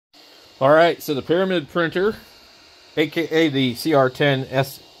Alright, so the Pyramid printer, aka the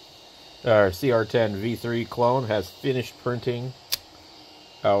CR10S or CR10 V3 clone, has finished printing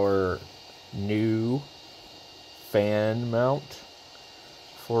our new fan mount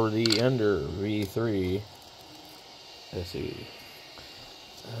for the Ender V3. Let's see.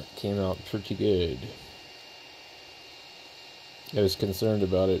 That came out pretty good. I was concerned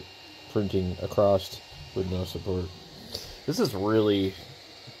about it printing across with no support. This is really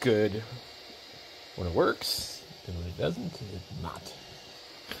good when it works, and when it doesn't, it's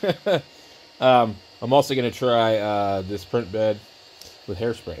not. I'm also going to try this print bed with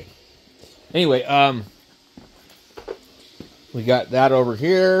hairspray. Anyway, we got that over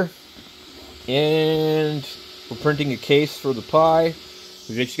here, and we're printing a case for the Pi.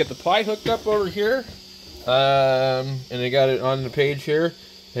 We've actually got the Pi hooked up over here, and I got it on the page here,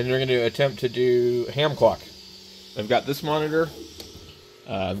 and we're going to attempt to do ham clock. I've got this monitor,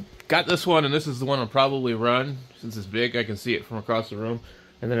 got this one, and this is the one I'll probably run. Since it's big, I can see it from across the room.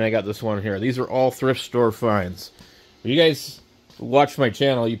 And then I got this one here. These are all thrift store finds. If you guys watch my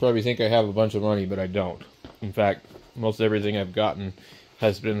channel, you probably think I have a bunch of money, but I don't. In fact, most everything I've gotten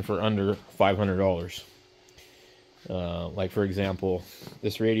has been for under $500. Like, for example,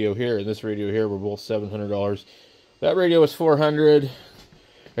 this radio here and this radio here were both $700. That radio was $400.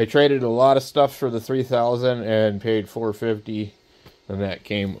 I traded a lot of stuff for the $3,000 and paid $450, and that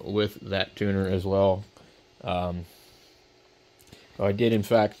came with that tuner as well. I did, in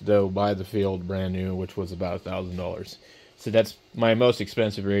fact, though, buy the Field brand new, which was about $1,000. So that's my most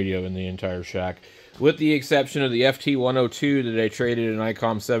expensive radio in the entire shack, with the exception of the FT102 that I traded an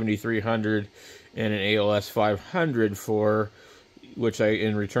ICOM 7300 and an ALS 500 for, which I,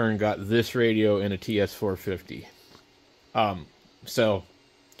 in return, got this radio and a TS450. So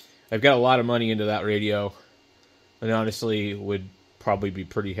I've got a lot of money into that radio, and honestly would probably be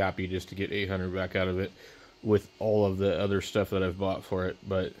pretty happy just to get $800 back out of it with all of the other stuff that I've bought for it,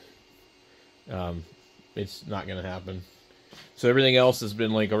 but it's not going to happen. So everything else has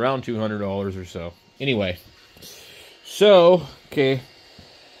been like around $200 or so. Anyway, so, okay,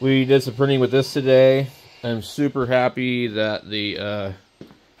 we did some printing with this today. I'm super happy that the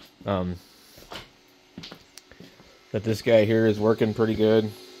that this guy here is working pretty good.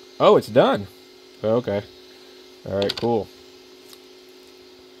 Oh, it's done. Okay. All right, cool.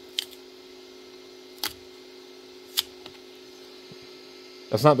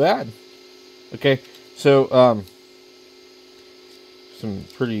 That's not bad. Okay, so some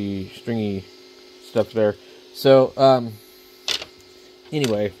pretty stringy stuff there. So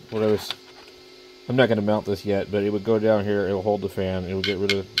anyway, I'm not going to mount this yet, but it would go down here. It will hold the fan. It will get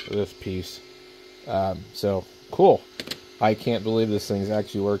rid of this piece. So cool. I can't believe this thing's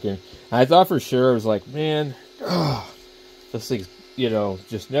actually working. I thought for sure, I was like, man, this thing's,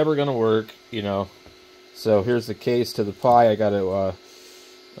 just never going to work, So here's the case to the Pi. I got to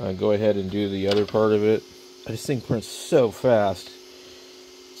go ahead and do the other part of it. This thing prints so fast.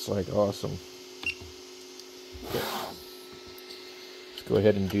 It's like awesome. Okay. Let's go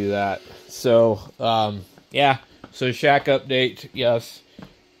ahead and do that. So, yeah. So shack update, yes.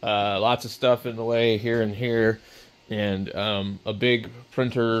 Lots of stuff in the way here and here. And a big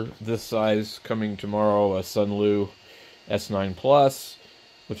printer this size coming tomorrow, a Sunlu S9 Plus,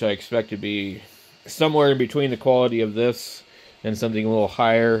 which I expect to be somewhere in between the quality of this and something a little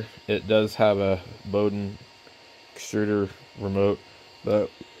higher. It does have a Bowden extruder remote,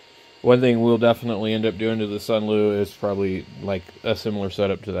 but one thing we'll definitely end up doing to the Sunlu is probably like a similar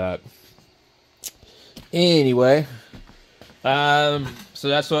setup to that. Anyway, so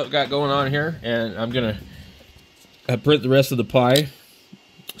that's what I've got going on here, and I'm gonna print the rest of the Pi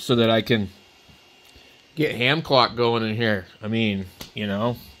so that I can get ham clock going in here. I mean,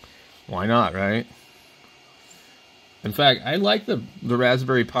 why not, right? In fact, I like the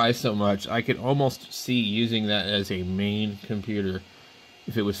Raspberry Pi so much, I could almost see using that as a main computer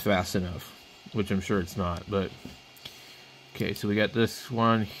if it was fast enough, which I'm sure it's not, but okay, so we got this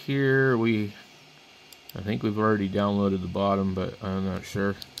one here. I think we've already downloaded the bottom, but I'm not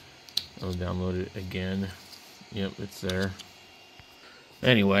sure. I'll download it again. Yep, it's there.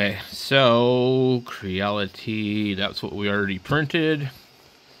 Anyway, so Creality, that's what we already printed.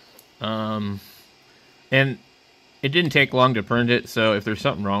 And it didn't take long to print it, so if there's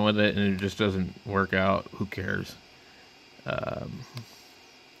something wrong with it and it just doesn't work out, who cares?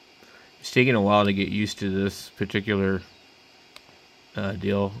 It's taking a while to get used to this particular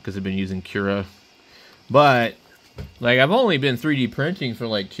deal because I've been using Cura. But, like, I've only been 3D printing for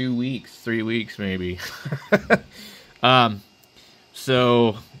like 2 weeks, 3 weeks maybe.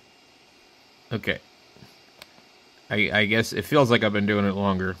 So, okay. I guess it feels like I've been doing it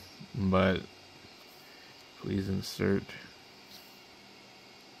longer. but please insert.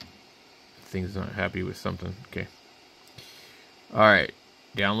 Thing's not happy with something. Okay. Alright.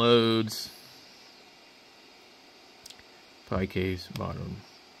 Downloads. Pi case, bottom.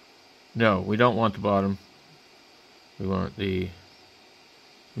 No, we don't want the bottom. We want the...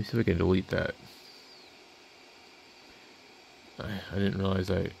 Let me see if I can delete that. I didn't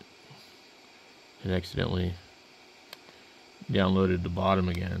realize I had accidentally downloaded the bottom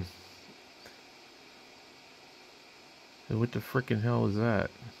again. So what the frickin' hell is that?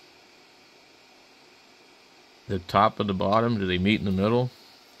 The top of the bottom, do they meet in the middle?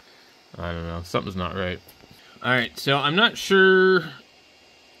 I don't know, something's not right. Alright, so I'm not sure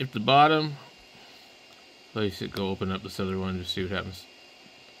if the bottom... Let's go open up this other one to see what happens.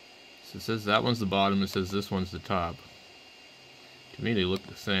 So it says that one's the bottom, it says this one's the top. To me they look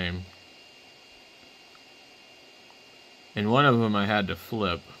the same. And one of them I had to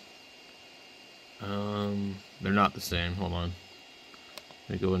flip. They're not the same, hold on.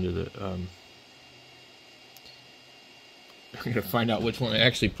 Let me go into the... I'm gonna find out which one I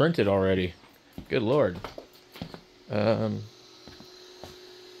actually printed already. Good lord. Where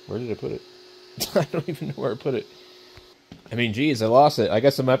did I put it? I don't even know where I put it. I mean, geez, I lost it. I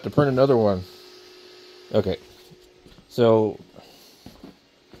guess I'm gonna have to print another one. Okay. So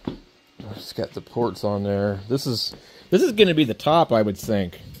I just got the ports on there. This is gonna be the top, I would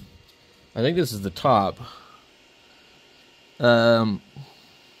think. I think this is the top. I mean,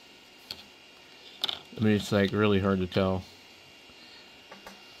 it's like really hard to tell.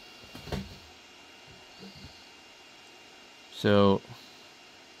 So,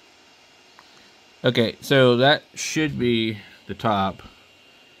 okay, so that should be the top.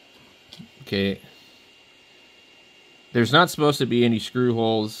 Okay. There's not supposed to be any screw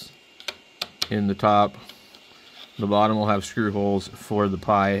holes in the top. The bottom will have screw holes for the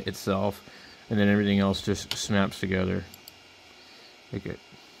Pi itself, and then everything else just snaps together. Okay.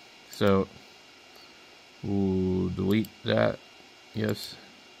 So, we'll delete that. Yes.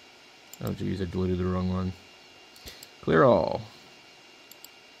 Oh, geez, I deleted the wrong one. Clear all.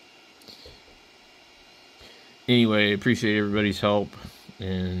 Anyway, appreciate everybody's help,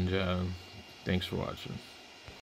 and thanks for watching.